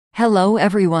Hello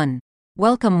everyone.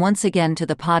 Welcome once again to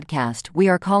the podcast we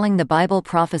are calling the Bible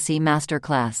Prophecy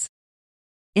Masterclass.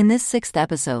 In this 6th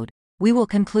episode, we will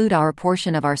conclude our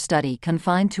portion of our study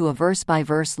confined to a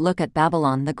verse-by-verse look at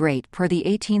Babylon the Great per the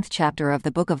 18th chapter of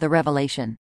the book of the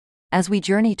Revelation. As we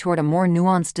journey toward a more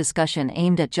nuanced discussion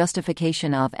aimed at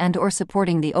justification of and/or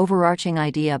supporting the overarching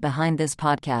idea behind this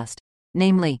podcast,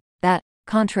 namely, that,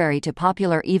 contrary to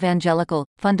popular evangelical,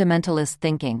 fundamentalist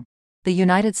thinking, the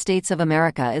United States of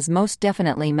America is most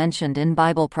definitely mentioned in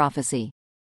Bible prophecy.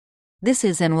 This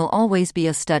is and will always be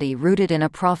a study rooted in a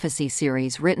prophecy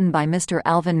series written by Mr.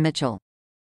 Alvin Mitchell.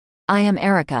 I am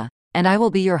Erica, and I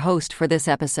will be your host for this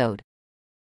episode.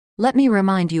 Let me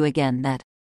remind you again that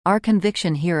our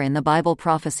conviction here in the Bible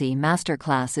Prophecy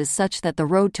Masterclass is such that the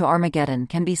road to Armageddon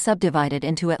can be subdivided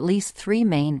into at least 3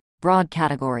 main, broad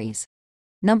categories.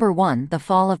 Number 1, the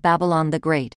fall of Babylon the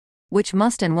Great, which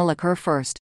must and will occur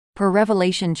first, per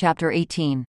Revelation chapter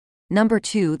 18. Number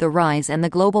 2, the rise and the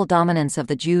global dominance of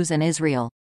the Jews and Israel,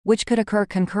 which could occur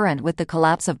concurrent with the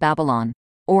collapse of Babylon,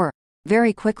 or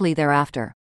very quickly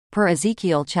thereafter, per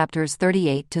Ezekiel chapters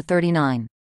 38 to 39.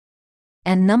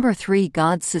 And number 3,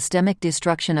 God's systemic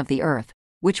destruction of the earth,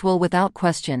 which will without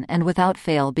question and without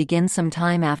fail begin some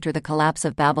time after the collapse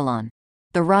of Babylon,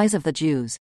 the rise of the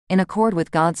Jews, in accord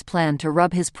with God's plan to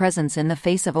rub his presence in the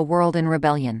face of a world in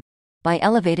rebellion, by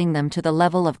elevating them to the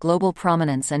level of global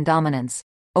prominence and dominance,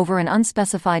 over an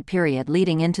unspecified period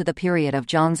leading into the period of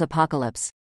John's apocalypse,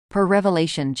 per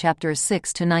Revelation chapters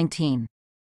 6 to 19.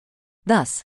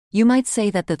 Thus, you might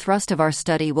say that the thrust of our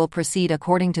study will proceed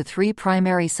according to 3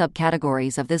 primary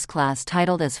subcategories of this class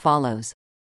titled as follows,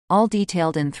 all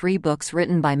detailed in 3 books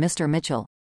written by Mr. Mitchell,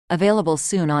 available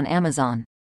soon on Amazon.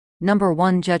 Number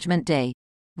 1, Judgment Day,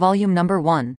 Volume Number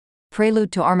 1,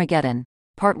 Prelude to Armageddon,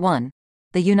 Part 1,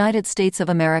 The United States of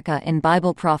America in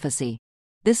Bible Prophecy.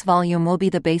 This volume will be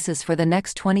the basis for the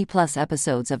next 20-plus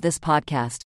episodes of this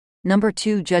podcast. Number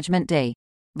 2, Judgment Day,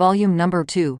 Volume Number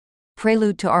 2,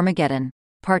 Prelude to Armageddon,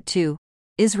 Part 2,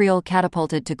 Israel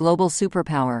Catapulted to Global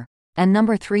Superpower, and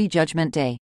Number 3, Judgment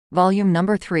Day, Volume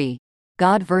Number 3,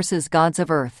 God vs. Gods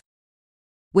of Earth.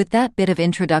 With that bit of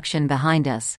introduction behind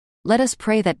us, let us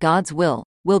pray that God's will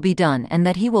be done and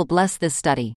that He will bless this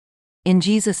study. In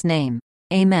Jesus' name,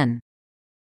 Amen.